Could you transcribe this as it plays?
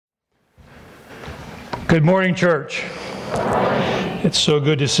Good morning, church. It's so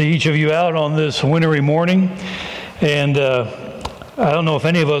good to see each of you out on this wintry morning. And I don't know if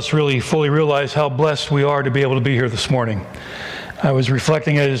any of us really fully realize how blessed we are to be able to be here this morning. I was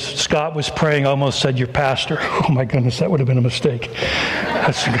reflecting as Scott was praying, I almost said, "Your pastor." Oh my goodness, that would have been a mistake.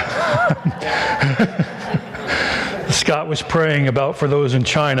 Scott was praying about for those in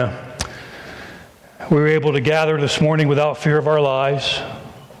China. We were able to gather this morning without fear of our lives.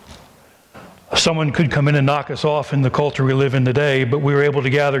 Someone could come in and knock us off in the culture we live in today, but we were able to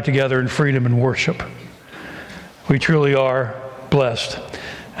gather together in freedom and worship. We truly are blessed,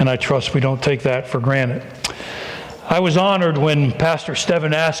 and I trust we don't take that for granted. I was honored when Pastor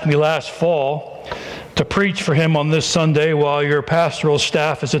Steven asked me last fall to preach for him on this Sunday while your pastoral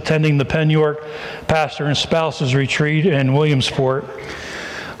staff is attending the Penn York Pastor and Spouses Retreat in Williamsport.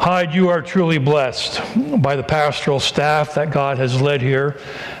 Hyde, you are truly blessed by the pastoral staff that God has led here,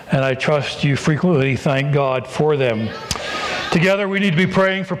 and I trust you frequently thank God for them. Together, we need to be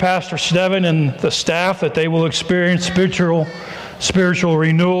praying for Pastor Steven and the staff that they will experience spiritual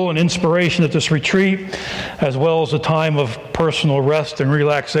renewal and inspiration at this retreat, as well as a time of personal rest and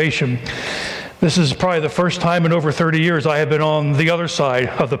relaxation. This is probably the first time in over 30 years I have been on the other side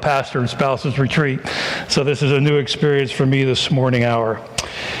of the Pastor and Spouses Retreat. So this is a new experience for me this morning hour.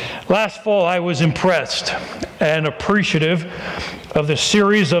 Last fall, I was impressed and appreciative of the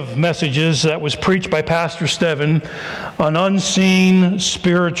series of messages that was preached by Pastor Steven on unseen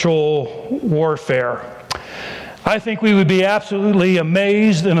spiritual warfare. I think we would be absolutely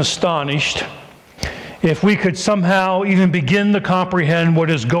amazed and astonished if we could somehow even begin to comprehend what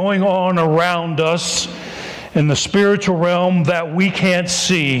is going on around us in the spiritual realm that we can't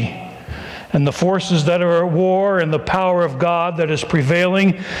see, and the forces that are at war and the power of God that is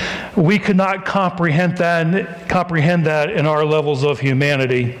prevailing. We could not comprehend that in our levels of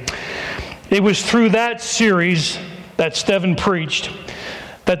humanity. It was through that series that Steven preached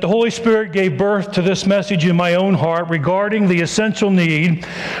that the Holy Spirit gave birth to this message in my own heart regarding the essential need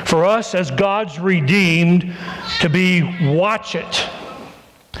for us as God's redeemed to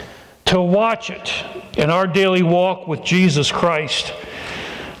watch it in our daily walk with Jesus Christ,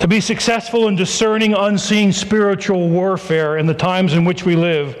 to be successful in discerning unseen spiritual warfare in the times in which we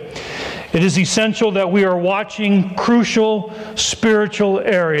live. It is essential that we are watching crucial spiritual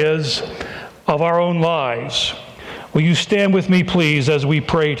areas of our own lives. Will you stand with me, please, as we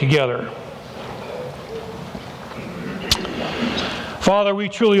pray together? Father, we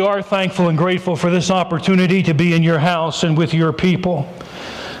truly are thankful and grateful for this opportunity to be in your house and with your people.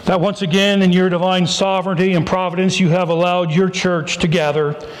 That once again, in your divine sovereignty and providence, you have allowed your church to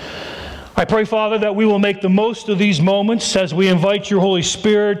gather. I pray, Father, that we will make the most of these moments as we invite your Holy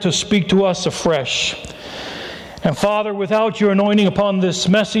Spirit to speak to us afresh. And Father, without your anointing upon this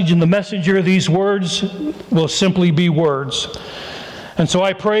message and the messenger, these words will simply be words. And so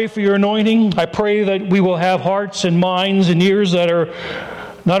I pray for your anointing. I pray that we will have hearts and minds and ears that are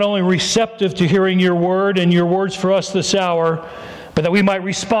not only receptive to hearing your word and your words for us this hour, but that we might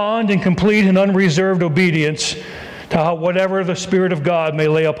respond in complete and unreserved obedience to whatever the Spirit of God may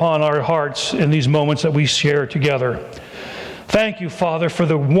lay upon our hearts in these moments that we share together. Thank you, Father, for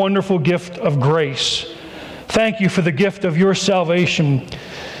the wonderful gift of grace. Thank you for the gift of your salvation.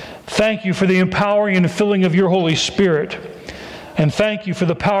 Thank you for the empowering and filling of your Holy Spirit. And thank you for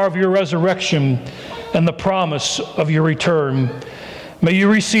the power of your resurrection and the promise of your return. May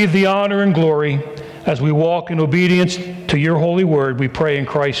you receive the honor and glory as we walk in obedience to your holy word. We pray in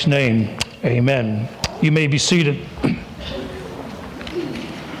Christ's name. Amen. You may be seated.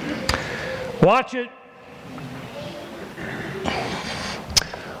 Watch it.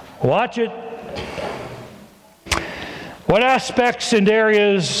 Watch it. What aspects and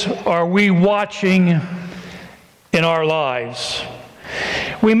areas are we watching in our lives?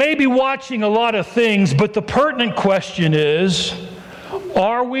 We may be watching a lot of things, but the pertinent question is,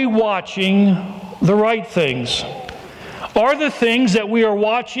 are we watching the right things? Are the things that we are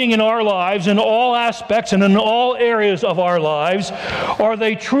watching in our lives, in all aspects and in all areas of our lives, are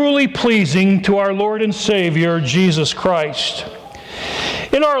they truly pleasing to our Lord and Savior, Jesus Christ?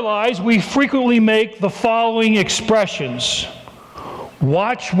 In our lives, we frequently make the following expressions.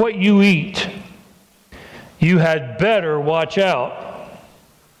 Watch what you eat. You had better watch out.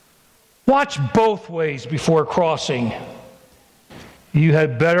 Watch both ways before crossing. You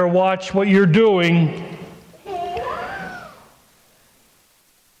had better watch what you're doing. Why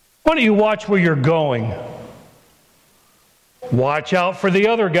don't you watch where you're going? Watch out for the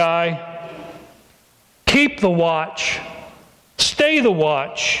other guy. Keep the watch. Stay the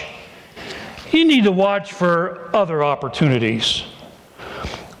watch. You need to watch for other opportunities.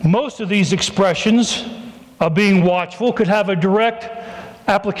 Most of these expressions of being watchful could have a direct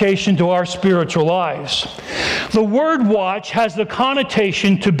application to our spiritual lives. The word watch has the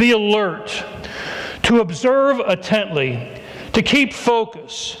connotation to be alert, to observe intently, to keep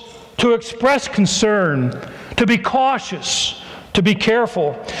focus, to express concern, to be cautious, to be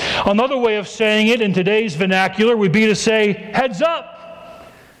careful. Another way of saying it in today's vernacular would be to say, heads up.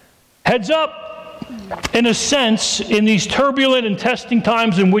 Heads up. In a sense, in these turbulent and testing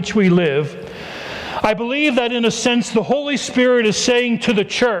times in which we live, I believe that in a sense the Holy Spirit is saying to the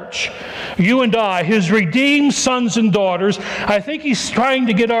church, you and I, His redeemed sons and daughters, I think He's trying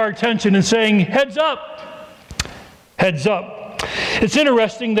to get our attention and saying, heads up, heads up. It's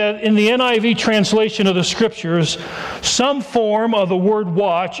interesting that in the NIV translation of the Scriptures, some form of the word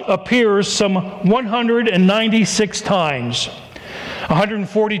watch appears some 196 times.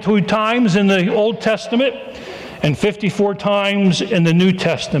 142 times in the Old Testament and 54 times in the New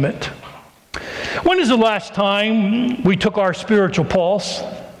Testament. When is the last time we took our spiritual pulse?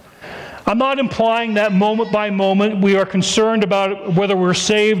 I'm not implying that moment by moment we are concerned about whether we're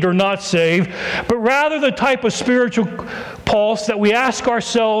saved or not saved, but rather the type of spiritual pulse that we ask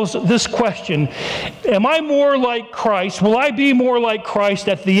ourselves this question: am I more like Christ? Will I be more like Christ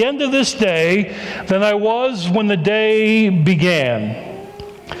at the end of this day than I was when the day began?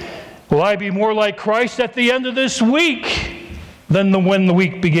 Will I be more like Christ at the end of this week than when the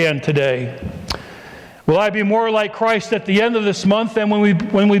week began today? Will I be more like Christ at the end of this month than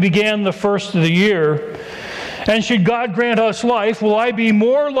when we began the first of the year? And should God grant us life, will I be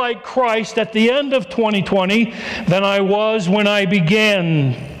more like Christ at the end of 2020 than I was when I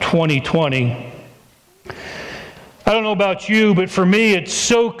began 2020? I don't know about you, but for me it's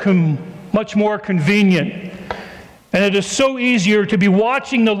so much more convenient. And it is so easier to be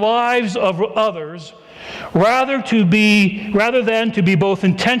watching the lives of others rather than to be both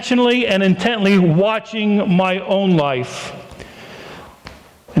intentionally and intently watching my own life.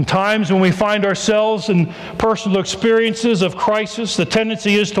 In times when we find ourselves in personal experiences of crisis, the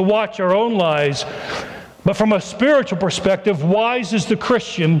tendency is to watch our own lives. But from a spiritual perspective, wise is the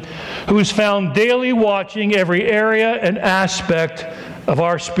Christian who is found daily watching every area and aspect of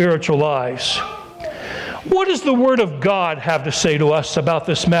our spiritual lives. What does the Word of God have to say to us about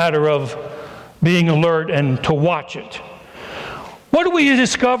this matter of being alert and to watch it? What do we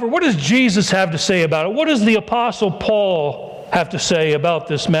discover? What does Jesus have to say about it? What does the Apostle Paul have to say about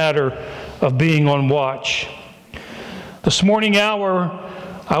this matter of being on watch? This morning hour,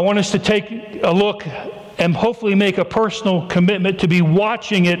 I want us to take a look and hopefully make a personal commitment to be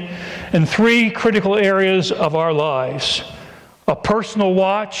watching it in three critical areas of our lives: a personal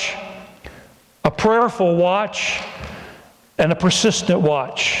watch, a prayerful watch, and a persistent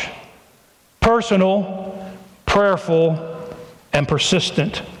watch. Personal, prayerful, and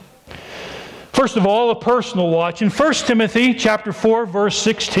persistent. First of all, a personal watch. In 1 Timothy chapter 4, verse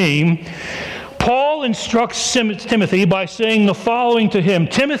 16, Paul instructs Timothy by saying the following to him: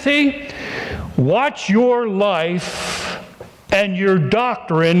 Timothy, watch your life and your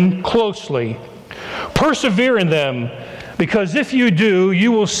doctrine closely. Persevere in them, because if you do,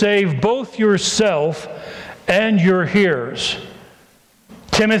 you will save both yourself and your hearers.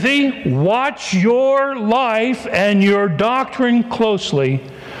 Timothy, watch your life and your doctrine closely.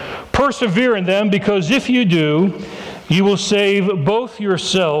 Persevere in them, because if you do, you will save both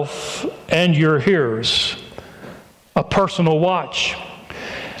yourself and your hearers. A personal watch.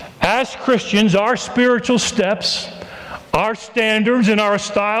 As Christians, our spiritual steps, our standards, and our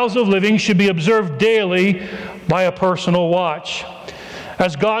styles of living should be observed daily by a personal watch.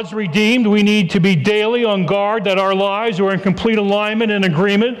 As God's redeemed, we need to be daily on guard that our lives are in complete alignment and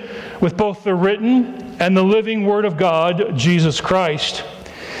agreement with both the written and the living Word of God, Jesus Christ.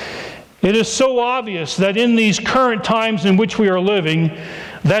 It is so obvious that in these current times in which we are living,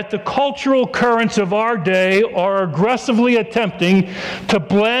 that the cultural currents of our day are aggressively attempting to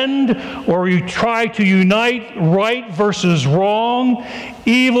blend or try to unite right versus wrong,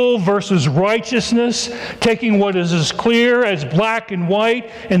 evil versus righteousness, taking what is as clear as black and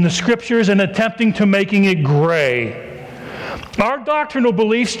white in the Scriptures and attempting to making it gray. Our doctrinal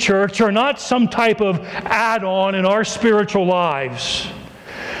beliefs, church, are not some type of add-on in our spiritual lives.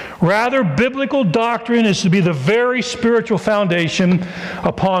 Rather, biblical doctrine is to be the very spiritual foundation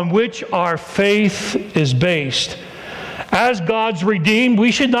upon which our faith is based. As God's redeemed,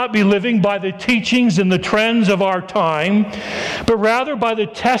 we should not be living by the teachings and the trends of our time, but rather by the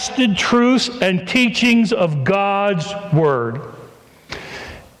tested truths and teachings of God's Word.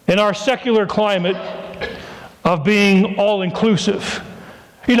 In our secular climate of being all-inclusive,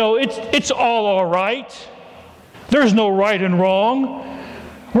 it's all right. There's no right and wrong.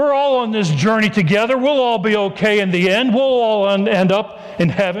 We're all on this journey together. We'll all be okay in the end. We'll all end up in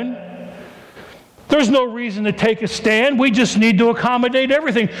heaven. There's no reason to take a stand. We just need to accommodate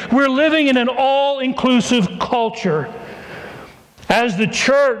everything. We're living in an all-inclusive culture. As the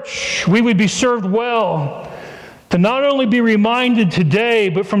church, we would be served well to not only be reminded today,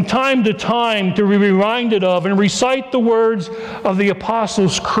 but from time to time to be reminded of and recite the words of the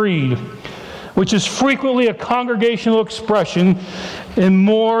Apostles' Creed, which is frequently a congregational expression in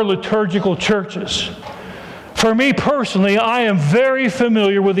more liturgical churches. For me personally, I am very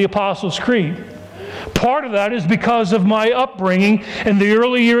familiar with the Apostles' Creed. Part of that is because of my upbringing in the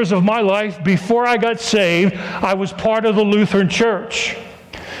early years of my life. Before I got saved, I was part of the Lutheran Church.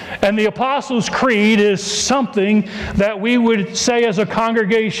 And the Apostles' Creed is something that we would say as a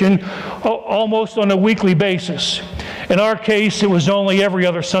congregation almost on a weekly basis. In our case, it was only every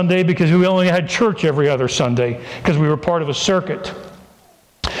other Sunday because we only had church every other Sunday because we were part of a circuit.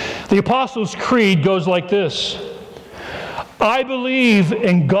 The Apostles' Creed goes like this. I believe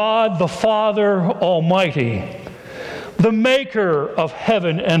in God the Father Almighty, the maker of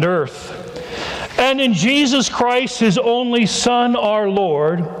heaven and earth, and in Jesus Christ, his only Son, our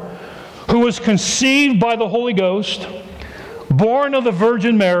Lord, who was conceived by the Holy Ghost, born of the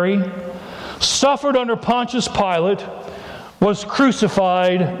Virgin Mary, suffered under Pontius Pilate, was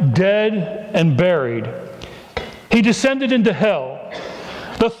crucified, dead, and buried. He descended into hell.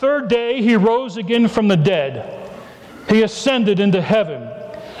 The third day he rose again from the dead. He ascended into heaven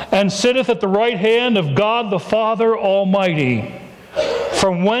and sitteth at the right hand of God the Father Almighty.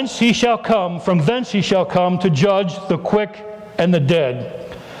 From thence he shall come to judge the quick and the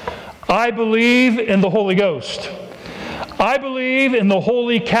dead. I believe in the Holy Ghost. I believe in the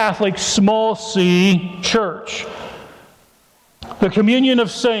Holy Catholic Small C Church, the communion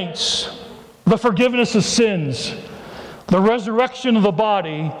of saints, the forgiveness of sins, the resurrection of the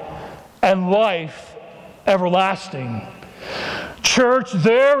body, and life everlasting. Church,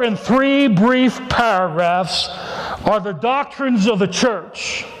 there in 3 brief paragraphs are the doctrines of the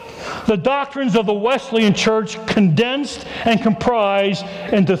church, the doctrines of the Wesleyan Church condensed and comprised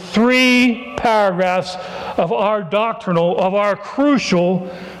into 3 paragraphs of our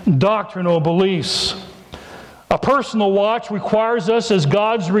crucial doctrinal beliefs. A personal watch requires us as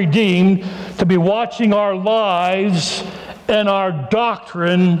God's redeemed to be watching our lives and our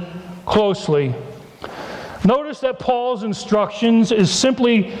doctrine closely. Notice that Paul's instructions is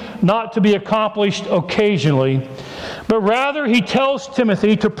simply not to be accomplished occasionally, but rather he tells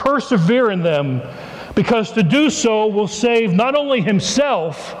Timothy to persevere in them, because to do so will save not only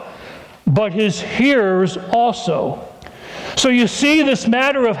himself, but his hearers also. So you see, this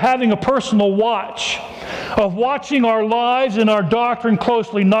matter of having a personal watch, of watching our lives and our doctrine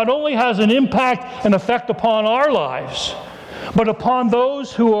closely, not only has an impact and effect upon our lives, but upon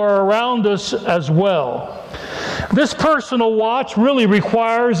those who are around us as well. This personal watch really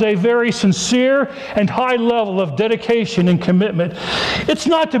requires a very sincere and high level of dedication and commitment. It's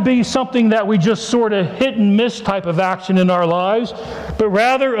not to be something that we just sort of hit and miss type of action in our lives, but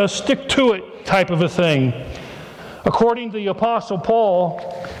rather a stick-to-it type of a thing. According to the Apostle Paul,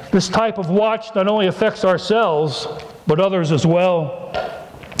 this type of watch not only affects ourselves, but others as well.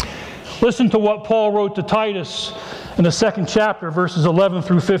 Listen to what Paul wrote to Titus in the 2nd chapter, verses 11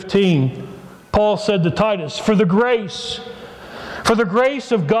 through 15. Paul said to Titus, For the grace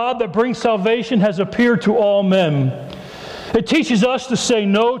of God that brings salvation has appeared to all men. It teaches us to say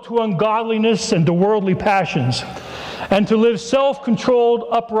no to ungodliness and to worldly passions, and to live self-controlled,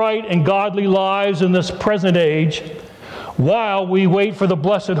 upright, and godly lives in this present age, while we wait for the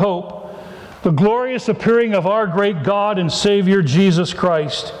blessed hope, the glorious appearing of our great God and Savior Jesus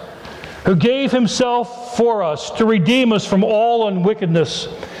Christ, who gave himself for us to redeem us from all unwickedness,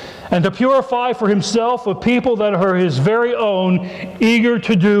 and to purify for himself a people that are his very own, eager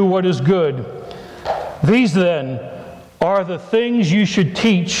to do what is good. These then are the things you should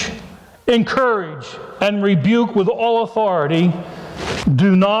teach, encourage, and rebuke with all authority.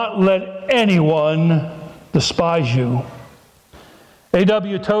 Do not let anyone despise you.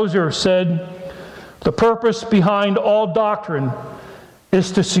 A.W. Tozer said, the purpose behind all doctrine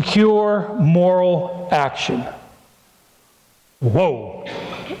is to secure moral action. Whoa!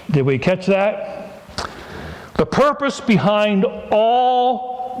 Did we catch that? The purpose behind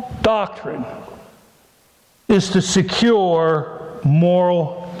all doctrine is to secure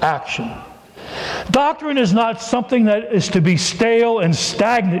moral action. Doctrine is not something that is to be stale and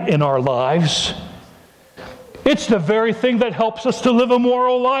stagnant in our lives. It's the very thing that helps us to live a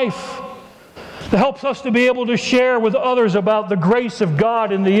moral life. That helps us to be able to share with others about the grace of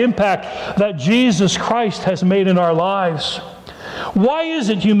God and the impact that Jesus Christ has made in our lives. Why is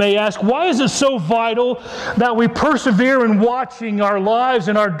it, you may ask, why is it so vital that we persevere in watching our lives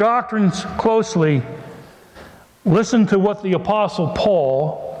and our doctrines closely? Listen to what the Apostle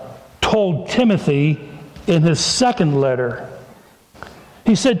Paul told Timothy in his second letter.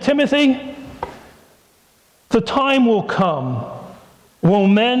 He said, Timothy, the time will come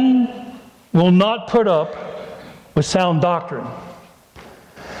when men will not put up with sound doctrine.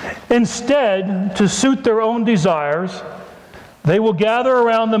 Instead, to suit their own desires, they will gather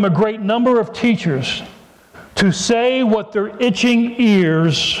around them a great number of teachers to say what their itching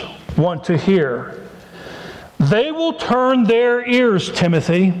ears want to hear. They will turn their ears,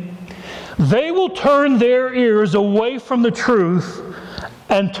 Timothy. They will turn their ears away from the truth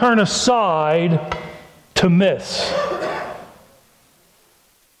and turn aside to myths.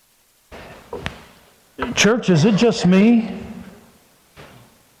 Church, is it just me?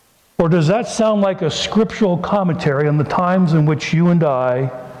 Or does that sound like a scriptural commentary on the times in which you and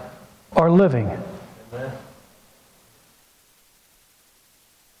I are living? Amen.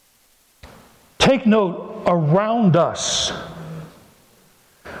 Take note, around us,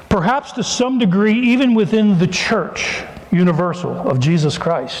 perhaps to some degree even within the church universal of Jesus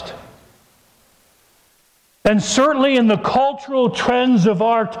Christ, and certainly in the cultural trends of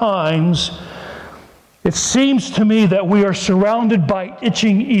our times, it seems to me that we are surrounded by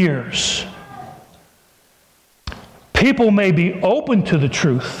itching ears. People may be open to the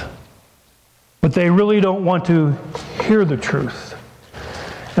truth, but they really don't want to hear the truth.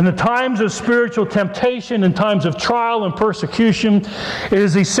 In the times of spiritual temptation, in times of trial and persecution, it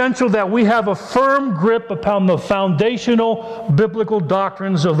is essential that we have a firm grip upon the foundational biblical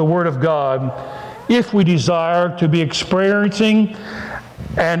doctrines of the Word of God if we desire to be experiencing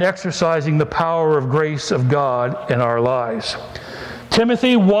and exercising the power of grace of God in our lives.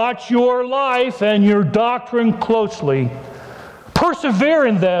 Timothy, watch your life and your doctrine closely. Persevere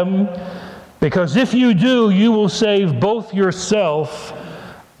in them, because if you do, you will save both yourself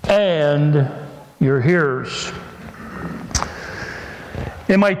and your hearers.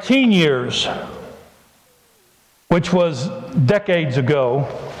 In my teen years, which was decades ago,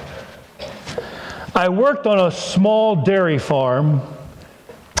 I worked on a small dairy farm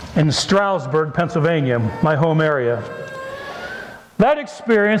in Stroudsburg, Pennsylvania, my home area. That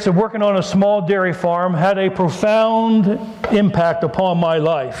experience of working on a small dairy farm had a profound impact upon my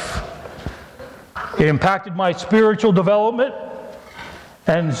life. It impacted my spiritual development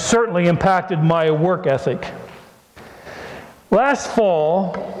and certainly impacted my work ethic. Last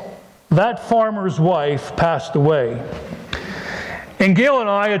fall, that farmer's wife passed away. And Gail and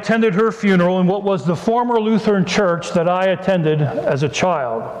I attended her funeral in what was the former Lutheran church that I attended as a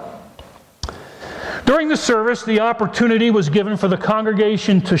child. During the service, the opportunity was given for the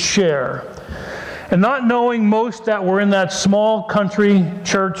congregation to share. And not knowing most that were in that small country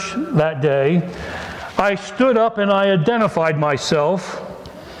church that day, I stood up and I identified myself,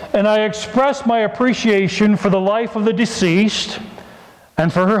 and I expressed my appreciation for the life of the deceased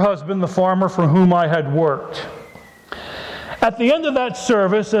and for her husband, the farmer for whom I had worked. At the end of that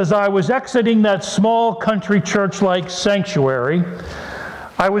service, as I was exiting that small country church-like sanctuary,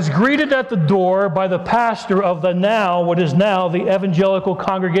 I was greeted at the door by the pastor of what is now the Evangelical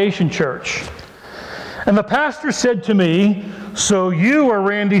Congregation Church. And the pastor said to me, "So you are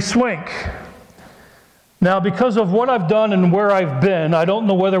Randy Swink." Now, because of what I've done and where I've been, I don't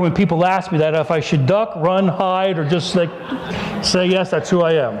know whether when people ask me that, if I should duck, run, hide, or just say, yes, that's who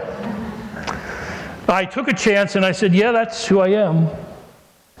I am. I took a chance and I said, yeah, that's who I am.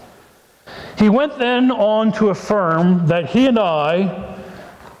 He went then on to affirm that he and I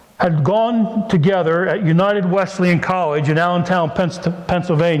had gone together at United Wesleyan College in Allentown,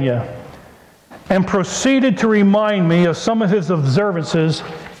 Pennsylvania, and proceeded to remind me of some of his observances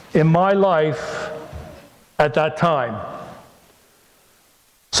in my life at that time.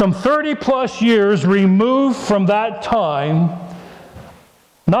 Some 30 plus years removed from that time,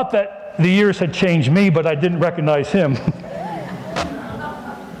 not that the years had changed me, but I didn't recognize him.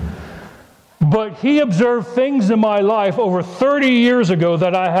 But he observed things in my life over 30 years ago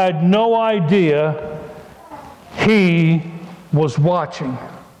that I had no idea he was watching.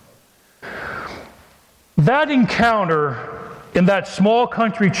 That encounter in that small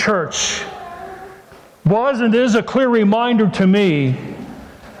country church was and is a clear reminder to me,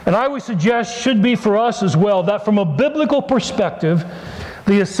 and I would suggest should be for us as well, that from a biblical perspective,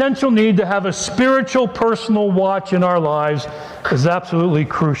 the essential need to have a spiritual personal watch in our lives is absolutely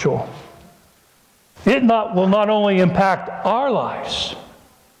crucial. It will not only impact our lives,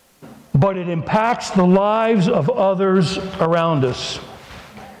 but it impacts the lives of others around us.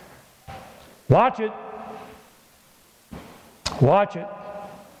 Watch it. Watch it.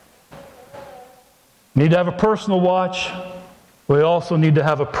 We need to have a personal watch. We also need to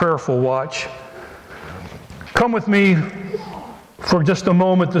have a prayerful watch. Come with me for just a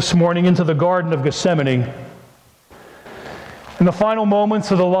moment this morning into the Garden of Gethsemane. In the final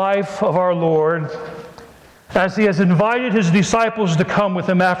moments of the life of our Lord, as He has invited His disciples to come with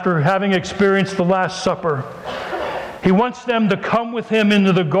Him after having experienced the Last Supper, He wants them to come with Him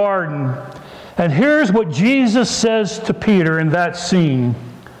into the garden. And here's what Jesus says to Peter in that scene.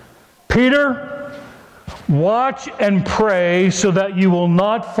 Peter, watch and pray so that you will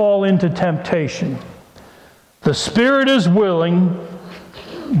not fall into temptation. The spirit is willing,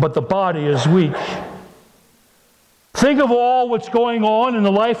 but the body is weak. Think of all what's going on in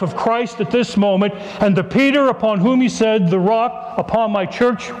the life of Christ at this moment, and to Peter, upon whom He said, the rock upon my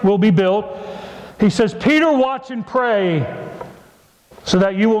church will be built, He says, Peter, watch and pray so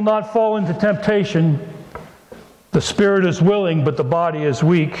that you will not fall into temptation. The spirit is willing, but the body is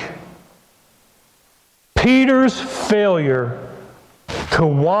weak. Peter's failure to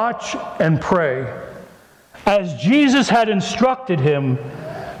watch and pray, as Jesus had instructed him,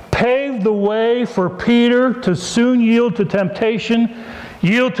 paved the way for Peter to soon yield to the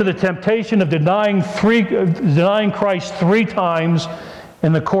temptation of denying Christ 3 times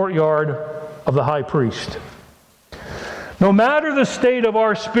in the courtyard of the high priest. No matter the state of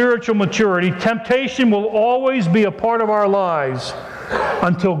our spiritual maturity, temptation will always be a part of our lives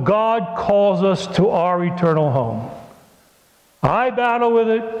until God calls us to our eternal home. I battle with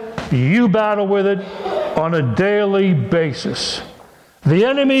it, you battle with it on a daily basis. The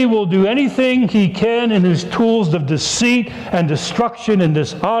enemy will do anything he can in his tools of deceit and destruction and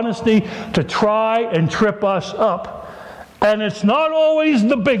dishonesty to try and trip us up. And it's not always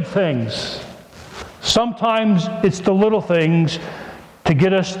the big things. Sometimes it's the little things to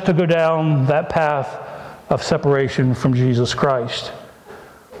get us to go down that path of separation from Jesus Christ.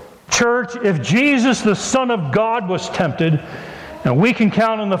 Church, if Jesus, the Son of God, was tempted, and we can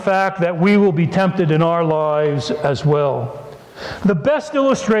count on the fact that we will be tempted in our lives as well. The best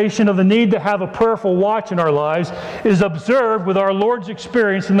illustration of the need to have a prayerful watch in our lives is observed with our Lord's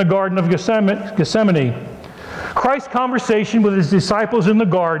experience in the Garden of Gethsemane. Christ's conversation with His disciples in the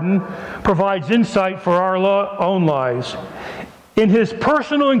garden provides insight for our own lives. In His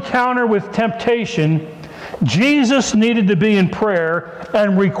personal encounter with temptation, Jesus needed to be in prayer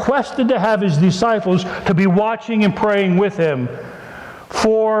and requested to have His disciples to be watching and praying with Him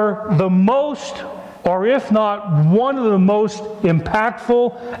for the most, or if not one of the most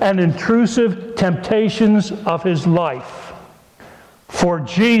impactful and intrusive temptations of His life. For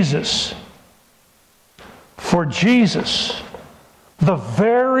Jesus, the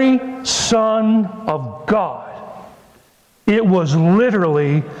very Son of God, it was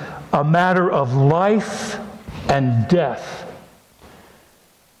literally a matter of life and death.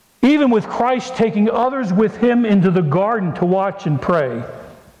 Even with Christ taking others with Him into the garden to watch and pray,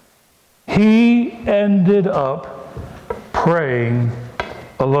 He ended up praying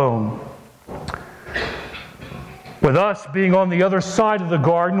alone. With us being on the other side of the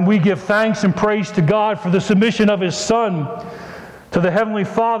garden, we give thanks and praise to God for the submission of His Son to the Heavenly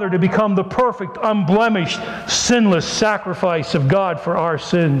Father to become the perfect, unblemished, sinless sacrifice of God for our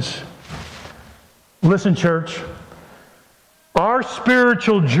sins. Listen, church, our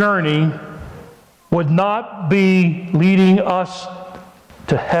spiritual journey would not be leading us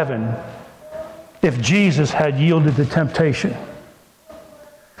to heaven if Jesus had yielded to temptation.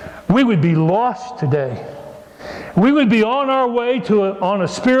 We would be lost today. We would be on our way on a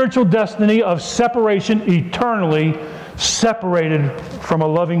spiritual destiny of separation, eternally separated from a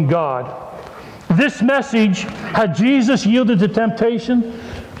loving God. This message, had Jesus yielded to temptation,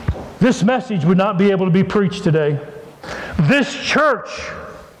 this message would not be able to be preached today. This church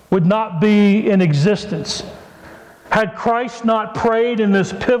would not be in existence. Had Christ not prayed in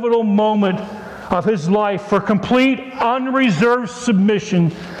this pivotal moment of His life for complete, unreserved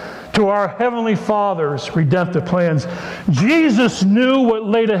submission to our Heavenly Father's redemptive plans. Jesus knew what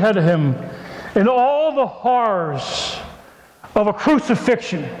laid ahead of Him in all the horrors of a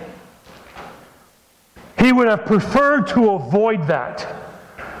crucifixion. He would have preferred to avoid that.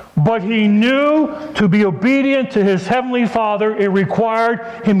 But He knew to be obedient to His Heavenly Father, it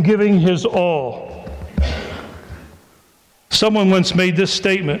required Him giving His all. Someone once made this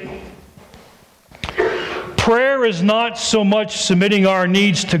statement: prayer is not so much submitting our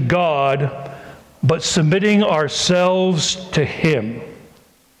needs to God, but submitting ourselves to Him.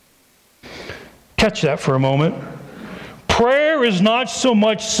 Catch that for a moment. Prayer is not so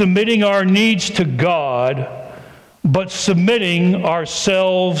much submitting our needs to God, but submitting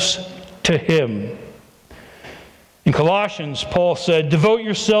ourselves to Him. In Colossians, Paul said, "Devote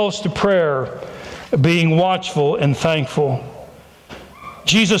yourselves to prayer, being watchful and thankful."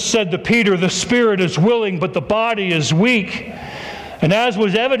 Jesus said to Peter, "The spirit is willing, but the body is weak." And as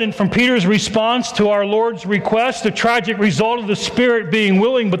was evident from Peter's response to our Lord's request, the tragic result of the spirit being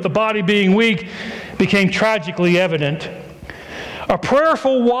willing but the body being weak became tragically evident. A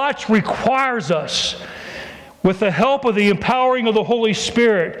prayerful watch requires us, with the help of the empowering of the Holy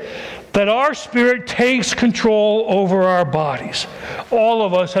Spirit, that our spirit takes control over our bodies. All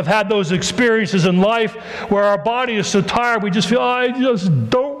of us have had those experiences in life where our body is so tired we just feel, I just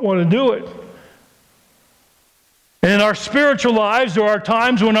don't want to do it. And in our spiritual lives, there are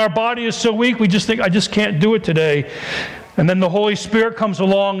times when our body is so weak we just think, I just can't do it today. And then the Holy Spirit comes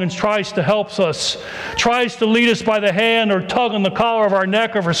along and tries to help us, tries to lead us by the hand or tug on the collar of our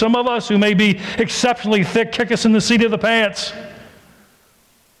neck, or for some of us who may be exceptionally thick, kick us in the seat of the pants.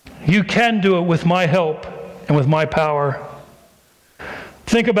 You can do it with my help and with my power.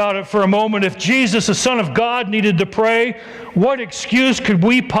 Think about it for a moment. If Jesus, the Son of God, needed to pray, what excuse could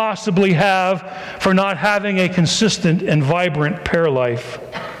we possibly have for not having a consistent and vibrant prayer life?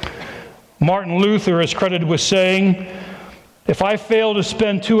 Martin Luther is credited with saying, "If I fail to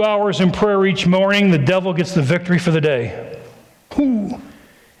spend 2 hours in prayer each morning, the devil gets the victory for the day."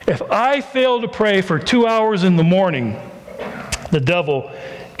 If I fail to pray for 2 hours in the morning, the devil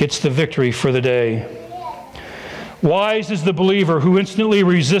gets the victory for the day. Wise is the believer who instantly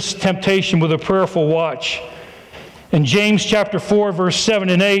resists temptation with a prayerful watch. In James chapter 4, verse 7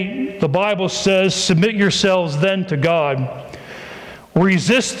 and 8, the Bible says, "Submit yourselves then to God.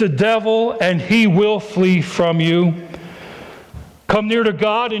 Resist the devil, and he will flee from you. Come near to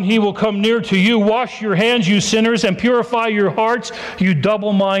God, and he will come near to you. Wash your hands, you sinners, and purify your hearts, you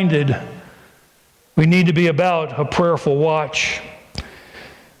double-minded." We need to be about a prayerful watch.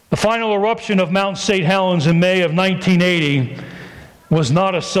 The final eruption of Mount St. Helens in May of 1980 was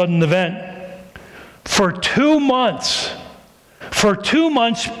not a sudden event. For 2 months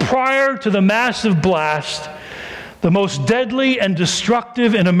prior to the massive blast, the most deadly and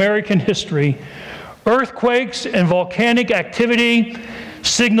destructive in American history, earthquakes and volcanic activity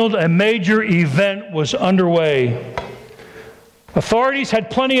signaled a major event was underway. Authorities had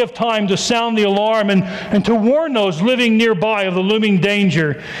plenty of time to sound the alarm and to warn those living nearby of the looming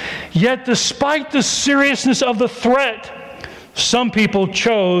danger. Yet despite the seriousness of the threat, some people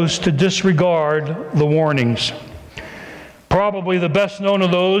chose to disregard the warnings. Probably the best known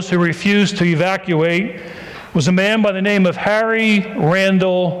of those who refused to evacuate was a man by the name of Harry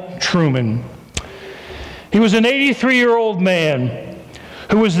Randall Truman. He was an 83-year-old man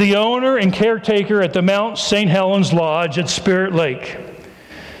who was the owner and caretaker at the Mount St. Helens Lodge at Spirit Lake.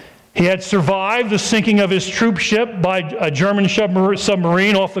 He had survived the sinking of his troop ship by a German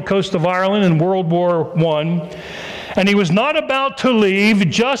submarine off the coast of Ireland in World War I, and he was not about to leave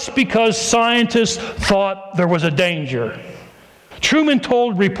just because scientists thought there was a danger. Truman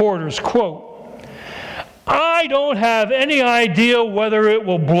told reporters, quote, "I don't have any idea whether it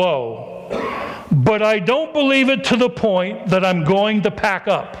will blow, but I don't believe it to the point that I'm going to pack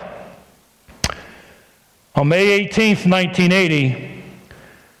up." On May 18th, 1980,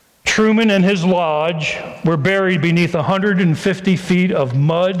 Truman and his lodge were buried beneath 150 feet of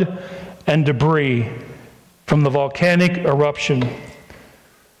mud and debris from the volcanic eruption.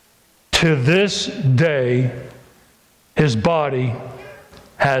 To this day, his body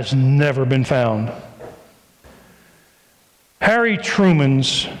has never been found. Harry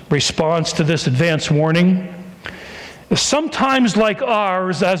Truman's response to this advance warning is sometimes like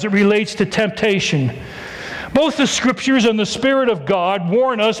ours as it relates to temptation. Both the Scriptures and the Spirit of God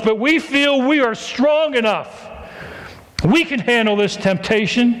warn us, but we feel we are strong enough. We can handle this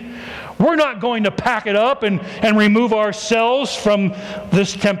temptation. We're not going to pack it up and remove ourselves from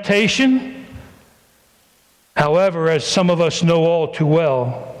this temptation. However, as some of us know all too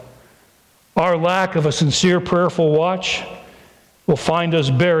well, our lack of a sincere prayerful watch will find us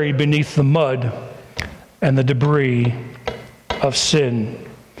buried beneath the mud and the debris of sin.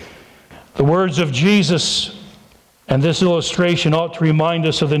 The words of Jesus and this illustration ought to remind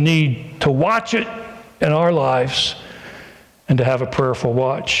us of the need to watch it in our lives and to have a prayerful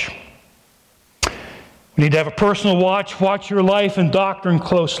watch. We need to have a personal watch. Watch your life and doctrine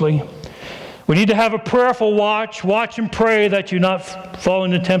closely. We need to have a prayerful watch. Watch and pray that you not fall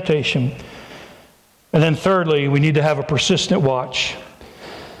into temptation. And then thirdly, we need to have a persistent watch.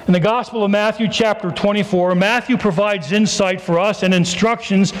 In the Gospel of Matthew chapter 24, Matthew provides insight for us and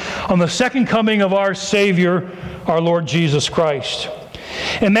instructions on the second coming of our Savior, our Lord Jesus Christ.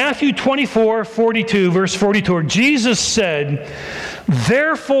 In Matthew 24:42, verse 42, Jesus said,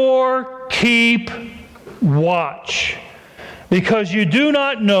 "Therefore keep watch, because you do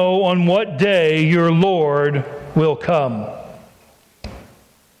not know on what day your Lord will come.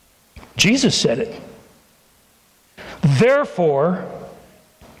 Jesus said it. Therefore,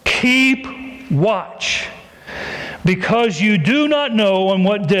 keep watch, because you do not know on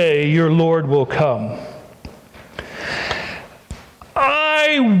what day your Lord will come.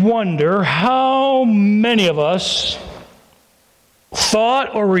 I wonder how many of us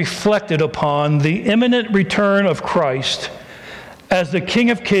thought or reflected upon the imminent return of Christ as the King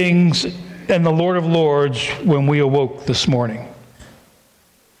of Kings and the Lord of Lords when we awoke this morning.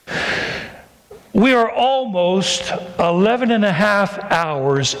 We are almost 11 and a half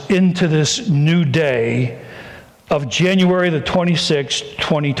hours into this new day of January the 26th,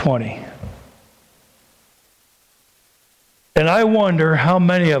 2020. And I wonder how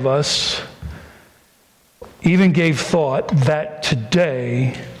many of us even gave thought that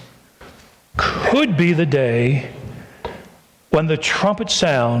today could be the day when the trumpet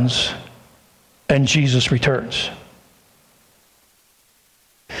sounds and Jesus returns.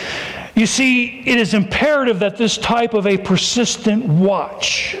 You see, it is imperative that this type of a persistent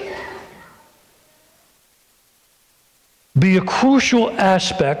watch be a crucial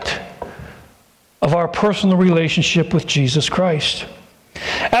aspect of our personal relationship with Jesus Christ.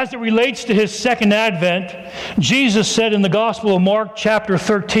 As it relates to his second advent, Jesus said in the Gospel of Mark chapter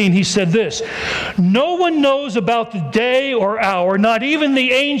 13, he said this, "No one knows about the day or hour, not even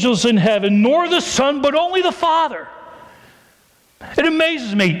the angels in heaven, nor the Son, but only the Father." It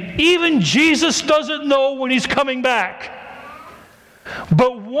amazes me. Even Jesus doesn't know when he's coming back.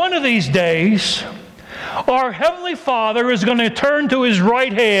 But one of these days, our Heavenly Father is going to turn to his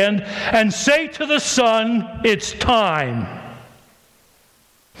right hand and say to the Son, "It's time."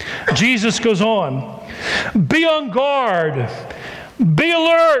 Jesus goes on, "Be on guard, be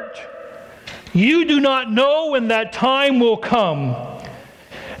alert. You do not know when that time will come."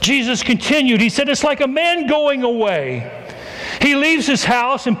 Jesus continued, he said, "It's like a man going away. He leaves his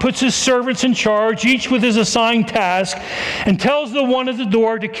house and puts his servants in charge, each with his assigned task, and tells the one at the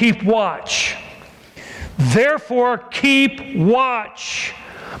door to keep watch. Therefore, keep watch,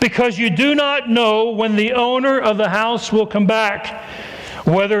 because you do not know when the owner of the house will come back,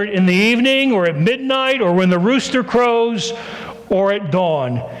 whether in the evening or at midnight or when the rooster crows or at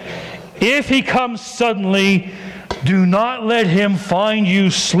dawn. If he comes suddenly, do not let him find you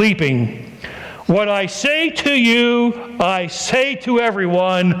sleeping. What I say to you, I say to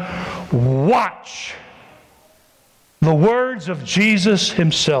everyone, watch." The words of Jesus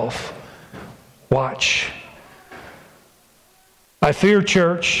himself. Watch. I fear,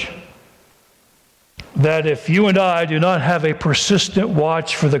 church, that if you and I do not have a persistent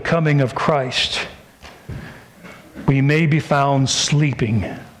watch for the coming of Christ, we may be found sleeping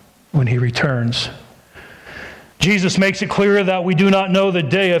when he returns. Jesus makes it clear that we do not know the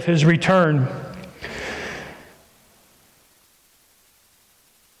day of his return.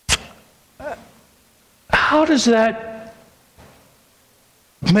 How does that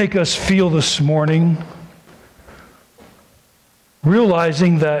make us feel this morning,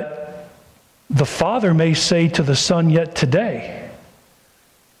 realizing that the Father may say to the Son yet today,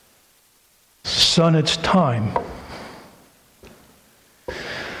 "Son, it's time."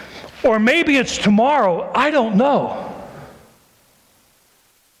 Or maybe it's tomorrow, I don't know.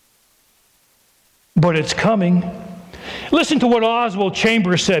 But it's coming. Listen to what Oswald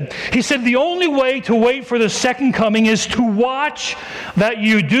Chambers said. He said, "The only way to wait for the second coming is to watch that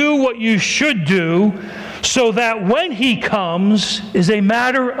you do what you should do, so that when he comes is a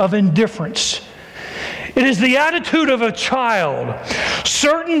matter of indifference. It is the attitude of a child,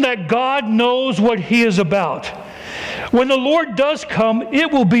 certain that God knows what he is about. When the Lord does come,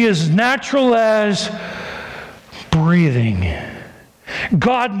 it will be as natural as breathing.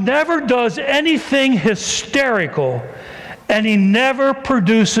 God never does anything hysterical, and he never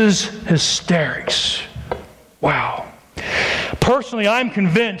produces hysterics." Wow. Personally, I'm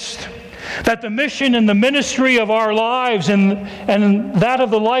convinced that the mission and the ministry of our lives and that of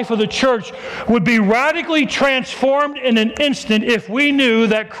the life of the church would be radically transformed in an instant if we knew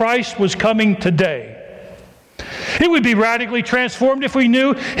that Christ was coming today. It would be radically transformed if we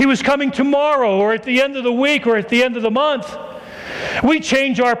knew he was coming tomorrow or at the end of the week or at the end of the month. We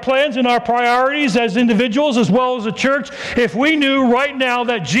change our plans and our priorities as individuals as well as a church if we knew right now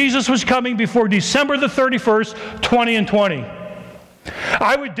that Jesus was coming before December the 31st, 2020.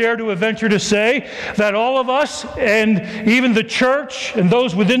 I would dare to venture to say that all of us, and even the church and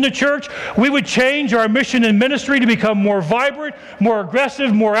those within the church, we would change our mission and ministry to become more vibrant, more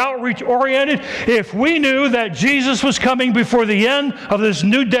aggressive, more outreach-oriented if we knew that Jesus was coming before the end of this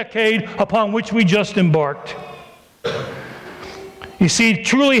new decade upon which we just embarked. You see,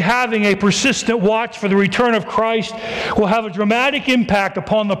 truly having a persistent watch for the return of Christ will have a dramatic impact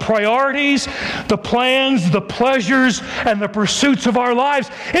upon the priorities, the plans, the pleasures, and the pursuits of our lives.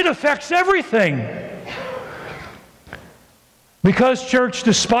 It affects everything. Because, church,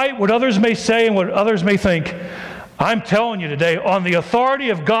 despite what others may say and what others may think, I'm telling you today, on the authority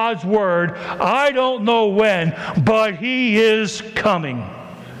of God's Word, I don't know when, but He is coming.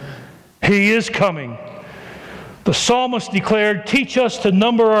 He is coming. The psalmist declared, "Teach us to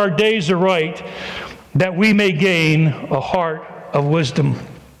number our days aright, that we may gain a heart of wisdom."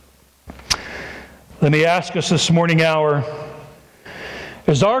 Let me ask us this morning hour,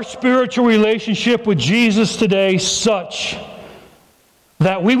 is our spiritual relationship with Jesus today such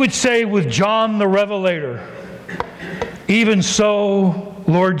that we would say with John the Revelator, "Even so,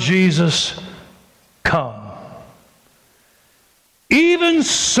 Lord Jesus, come." Even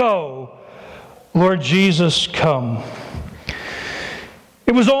so, Lord Jesus, come.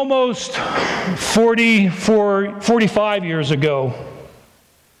 It was almost 45 years ago.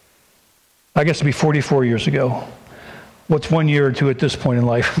 I guess it'd be 44 years ago. What's 1 year or two at this point in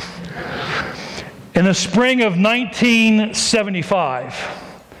life? In the spring of 1975,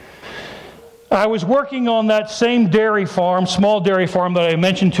 I was working on that same dairy farm, small dairy farm that I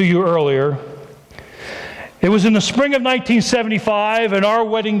mentioned to you earlier. It was in the spring of 1975, and our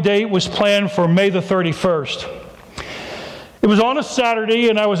wedding date was planned for May the 31st. It was on a Saturday,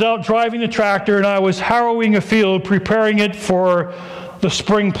 and I was out driving the tractor, and I was harrowing a field, preparing it for the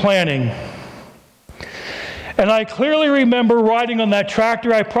spring planting. And I clearly remember riding on that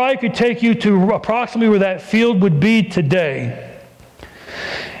tractor. I probably could take you to approximately where that field would be today.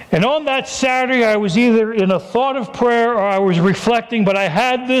 And on that Saturday, I was either in a thought of prayer or I was reflecting, but I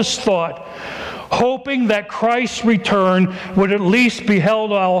had this thought, hoping that Christ's return would at least be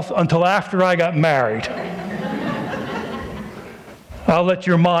held off until after I got married. I'll let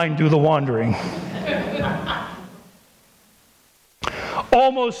your mind do the wandering.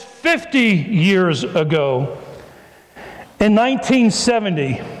 Almost 50 years ago, in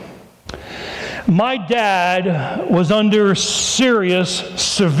 1970, my dad was under serious,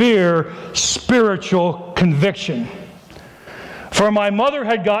 severe spiritual conviction. For my mother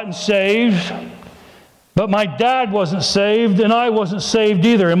had gotten saved, but my dad wasn't saved, and I wasn't saved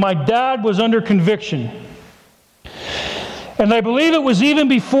either. And my dad was under conviction. And I believe it was even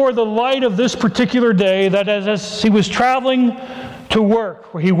before the light of this particular day that as he was traveling to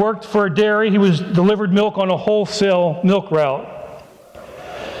work, where he worked for a dairy, he was delivered milk on a wholesale milk route.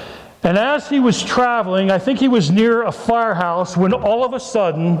 And as he was traveling, I think he was near a firehouse when all of a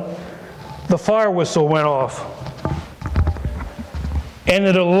sudden the fire whistle went off. And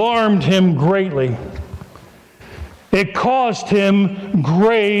it alarmed him greatly. It caused him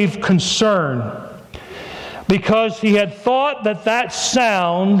grave concern because he had thought that that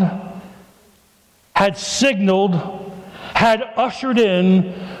sound had signaled, had ushered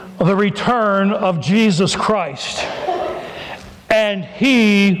in the return of Jesus Christ. And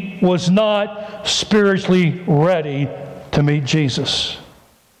he was not spiritually ready to meet Jesus.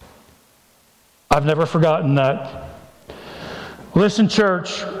 I've never forgotten that. Listen,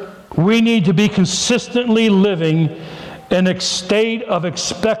 church, we need to be consistently living in a state of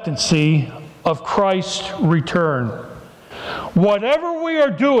expectancy of Christ's return. Whatever we are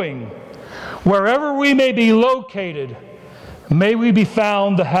doing, wherever we may be located, may we be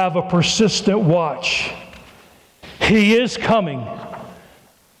found to have a persistent watch. He is coming.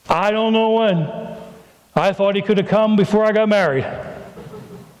 I don't know when. I thought he could have come before I got married.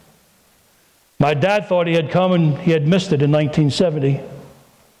 My dad thought he had come and he had missed it in 1970.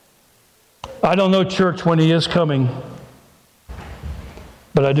 I don't know, church, when he is coming.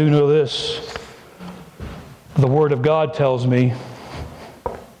 But I do know this. The Word of God tells me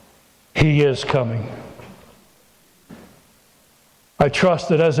he is coming. I trust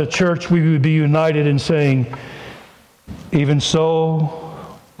that as a church we would be united in saying, "Even so,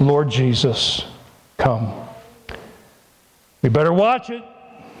 Lord Jesus, come." We better watch it.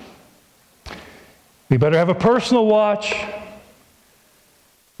 We better have a personal watch.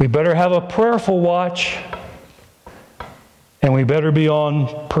 We better have a prayerful watch. And we better be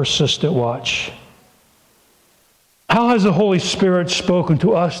on persistent watch. How has the Holy Spirit spoken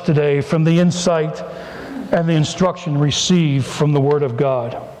to us today from the insight and the instruction received from the Word of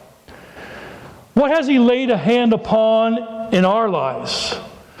God? What has He laid a hand upon in our lives?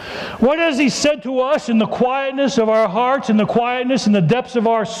 What has He said to us in the quietness of our hearts, in the quietness and the depths of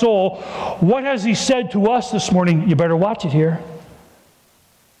our soul? What has He said to us this morning? You better watch it here.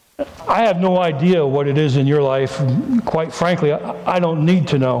 I have no idea what it is in your life. Quite frankly, I don't need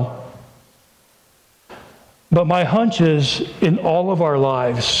to know. But my hunch is, in all of our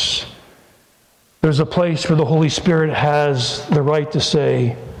lives, there's a place where the Holy Spirit has the right to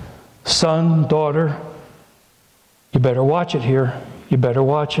say, son, daughter, you better watch it here. You better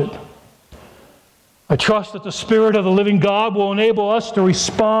watch it. I trust that the Spirit of the living God will enable us to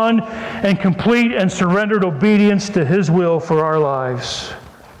respond in complete and surrendered obedience to His will for our lives.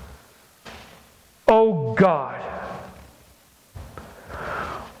 Oh God.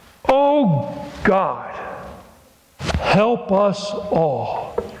 Oh God. Help us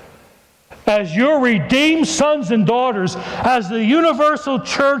all. As your redeemed sons and daughters, as the universal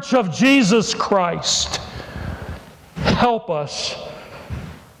church of Jesus Christ, help us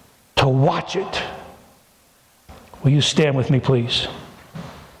to watch it. Will you stand with me, please?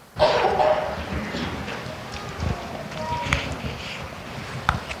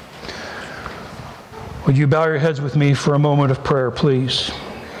 Would you bow your heads with me for a moment of prayer, please?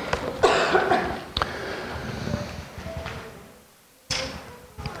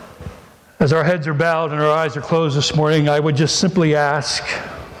 As our heads are bowed and our eyes are closed this morning, I would just simply ask,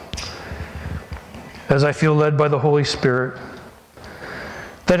 as I feel led by the Holy Spirit,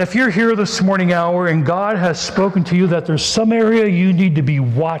 that if you're here this morning hour and God has spoken to you that there's some area you need to be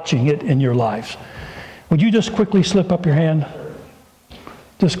watching it in your lives, would you just quickly slip up your hand?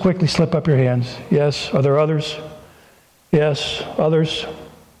 Just quickly slip up your hands. Yes. Are there others? Yes. Others?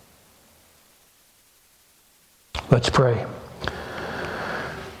 Let's pray.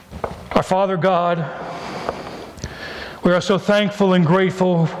 Our Father God, we are so thankful and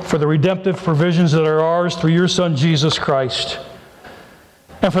grateful for the redemptive provisions that are ours through your Son, Jesus Christ,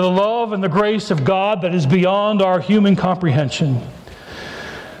 and for the love and the grace of God that is beyond our human comprehension.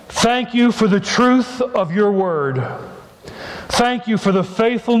 Thank you for the truth of your word. Thank you for the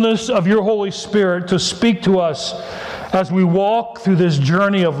faithfulness of your Holy Spirit to speak to us as we walk through this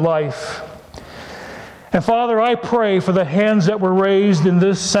journey of life. And Father, I pray for the hands that were raised in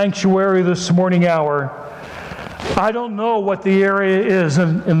this sanctuary this morning hour. I don't know what the area is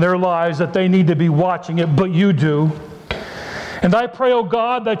in their lives that they need to be watching it, but you do. And I pray, oh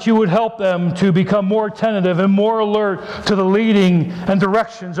God, that you would help them to become more attentive and more alert to the leading and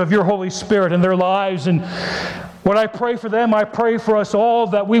directions of your Holy Spirit in their lives. And what I pray for them, I pray for us all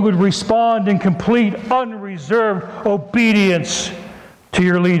that we would respond in complete, unreserved obedience to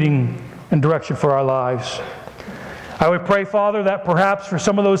your leading and direction for our lives. I would pray, Father, that perhaps for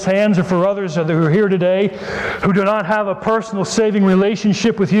some of those hands or for others who are here today who do not have a personal saving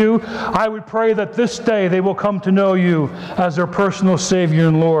relationship with you, I would pray that this day they will come to know you as their personal Savior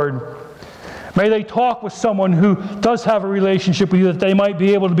and Lord. May they talk with someone who does have a relationship with you, that they might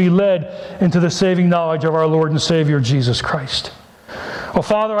be able to be led into the saving knowledge of our Lord and Savior, Jesus Christ. Oh,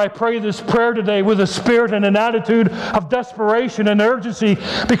 Father, I pray this prayer today with a spirit and an attitude of desperation and urgency,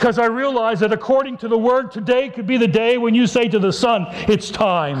 because I realize that according to the Word, today could be the day when you say to the Son, it's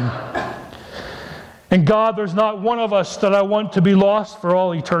time. And God, there's not one of us that I want to be lost for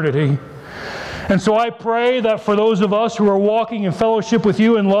all eternity. And so I pray that for those of us who are walking in fellowship with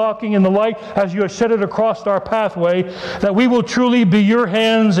you and walking in the light as you have shed it across our pathway, that we will truly be your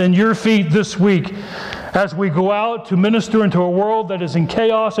hands and your feet this week as we go out to minister into a world that is in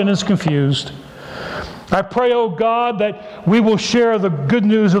chaos and is confused. I pray, oh God, that we will share the good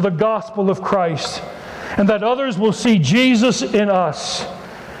news of the gospel of Christ, and that others will see Jesus in us.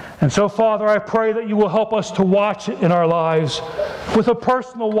 And so, Father, I pray that you will help us to watch it in our lives with a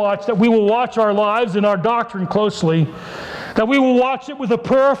personal watch, that we will watch our lives and our doctrine closely, that we will watch it with a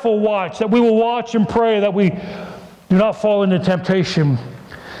prayerful watch, that we will watch and pray that we do not fall into temptation,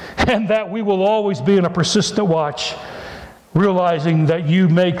 and that we will always be in a persistent watch, realizing that you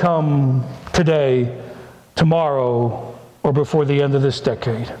may come today, tomorrow, or before the end of this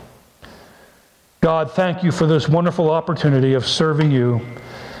decade. God, thank you for this wonderful opportunity of serving you.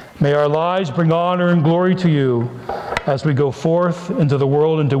 May our lives bring honor and glory to you as we go forth into the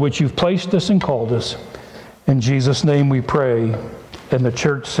world into which you've placed us and called us. In Jesus' name we pray. And the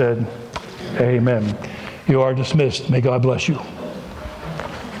church said, amen. You are dismissed. May God bless you.